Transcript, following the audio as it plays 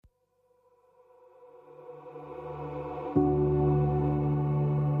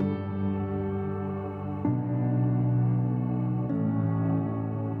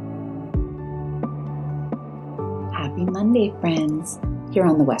Hey friends! Here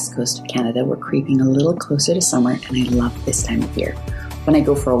on the west coast of Canada, we're creeping a little closer to summer, and I love this time of year. When I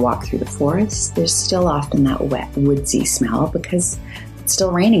go for a walk through the forest, there's still often that wet, woodsy smell because it's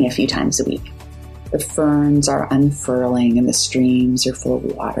still raining a few times a week. The ferns are unfurling and the streams are full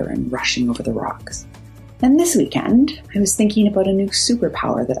of water and rushing over the rocks. And this weekend, I was thinking about a new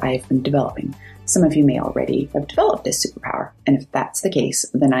superpower that I've been developing. Some of you may already have developed this superpower, and if that's the case,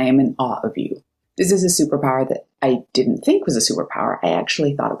 then I am in awe of you. This is a superpower that I didn't think was a superpower. I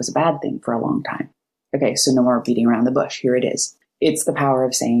actually thought it was a bad thing for a long time. Okay, so no more beating around the bush. Here it is. It's the power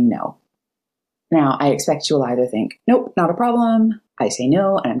of saying no. Now, I expect you'll either think, nope, not a problem, I say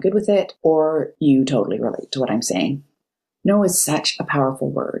no and I'm good with it, or you totally relate to what I'm saying. No is such a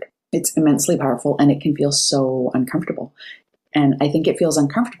powerful word. It's immensely powerful and it can feel so uncomfortable. And I think it feels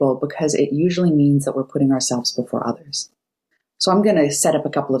uncomfortable because it usually means that we're putting ourselves before others. So I'm going to set up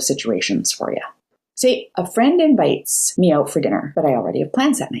a couple of situations for you. Say a friend invites me out for dinner, but I already have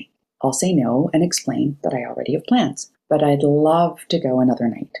plans that night. I'll say no and explain that I already have plans, but I'd love to go another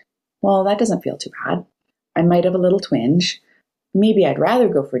night. Well, that doesn't feel too bad. I might have a little twinge. Maybe I'd rather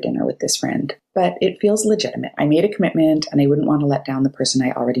go for dinner with this friend, but it feels legitimate. I made a commitment and I wouldn't want to let down the person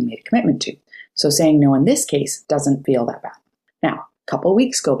I already made a commitment to. So saying no in this case doesn't feel that bad. Now, a couple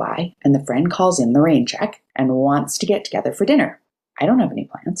weeks go by and the friend calls in the rain check and wants to get together for dinner. I don't have any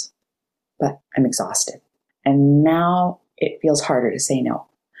plans, but I'm exhausted. And now it feels harder to say no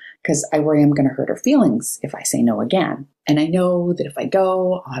because I worry I'm going to hurt her feelings if I say no again. And I know that if I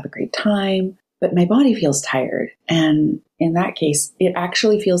go, I'll have a great time, but my body feels tired. And in that case, it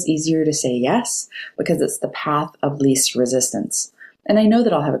actually feels easier to say yes because it's the path of least resistance. And I know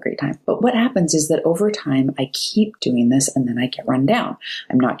that I'll have a great time. But what happens is that over time, I keep doing this and then I get run down.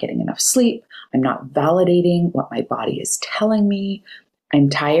 I'm not getting enough sleep. I'm not validating what my body is telling me. I'm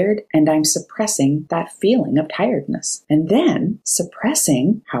tired and I'm suppressing that feeling of tiredness. And then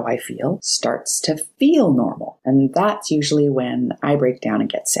suppressing how I feel starts to feel normal. And that's usually when I break down and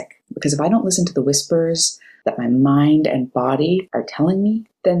get sick. Because if I don't listen to the whispers that my mind and body are telling me,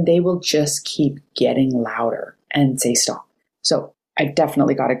 then they will just keep getting louder and say stop. So I've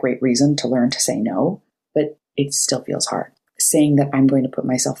definitely got a great reason to learn to say no, but it still feels hard. Saying that I'm going to put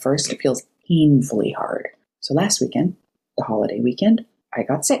myself first, it feels painfully hard. So last weekend, the holiday weekend, I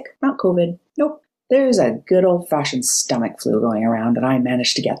got sick. Not COVID. Nope. There's a good old-fashioned stomach flu going around, and I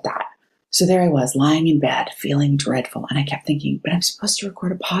managed to get that. So there I was, lying in bed, feeling dreadful, and I kept thinking, but I'm supposed to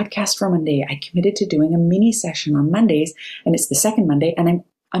record a podcast for Monday. I committed to doing a mini session on Mondays, and it's the second Monday, and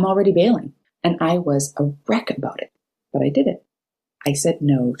I'm already bailing. And I was a wreck about it, but I did it. I said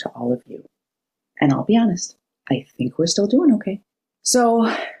no to all of you. And I'll be honest, I think we're still doing okay.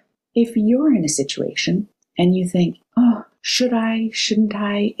 So if you're in a situation and you think, oh, should I, shouldn't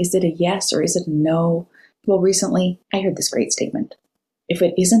I? Is it a yes or is it a no? Well, recently I heard this great statement. If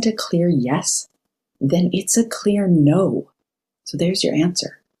it isn't a clear yes, then it's a clear no. So there's your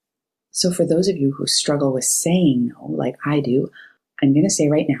answer. So for those of you who struggle with saying no, like I do, I'm going to say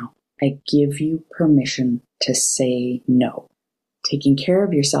right now, I give you permission to say no. Taking care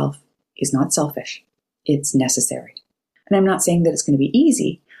of yourself is not selfish. It's necessary. And I'm not saying that it's going to be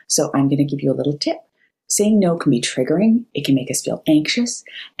easy, so I'm going to give you a little tip. Saying no can be triggering, it can make us feel anxious,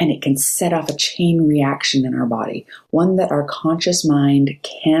 and it can set off a chain reaction in our body, one that our conscious mind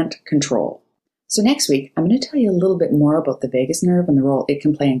can't control. So next week, I'm going to tell you a little bit more about the vagus nerve and the role it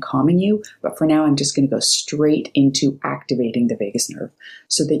can play in calming you, but for now, I'm just going to go straight into activating the vagus nerve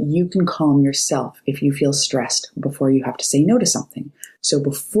so that you can calm yourself if you feel stressed before you have to say no to something. So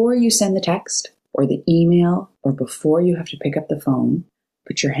before you send the text or the email or before you have to pick up the phone,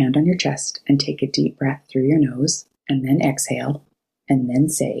 put your hand on your chest and take a deep breath through your nose and then exhale and then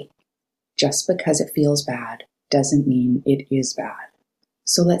say, just because it feels bad doesn't mean it is bad.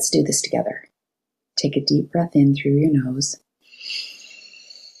 So let's do this together. Take a deep breath in through your nose.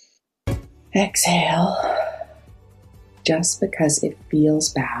 Exhale. Just because it feels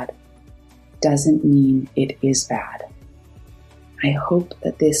bad doesn't mean it is bad. I hope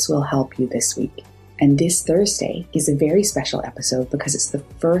that this will help you this week. And this Thursday is a very special episode because it's the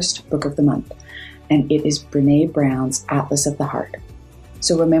first book of the month, and it is Brené Brown's Atlas of the Heart.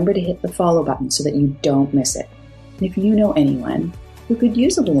 So remember to hit the follow button so that you don't miss it. And if you know anyone who could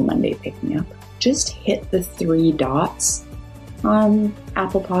use a little Monday pick-me-up, just hit the 3 dots on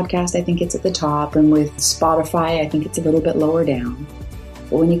Apple Podcast. I think it's at the top, and with Spotify, I think it's a little bit lower down.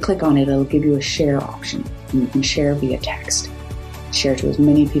 But when you click on it, it'll give you a share option, and you can share via text. Share to as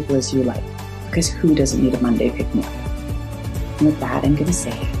many people as you like. Because who doesn't need a Monday pick-me-up? And with that, I'm going to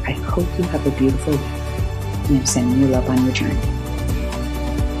say, I hope you have a beautiful week, and I'm sending you love on your journey.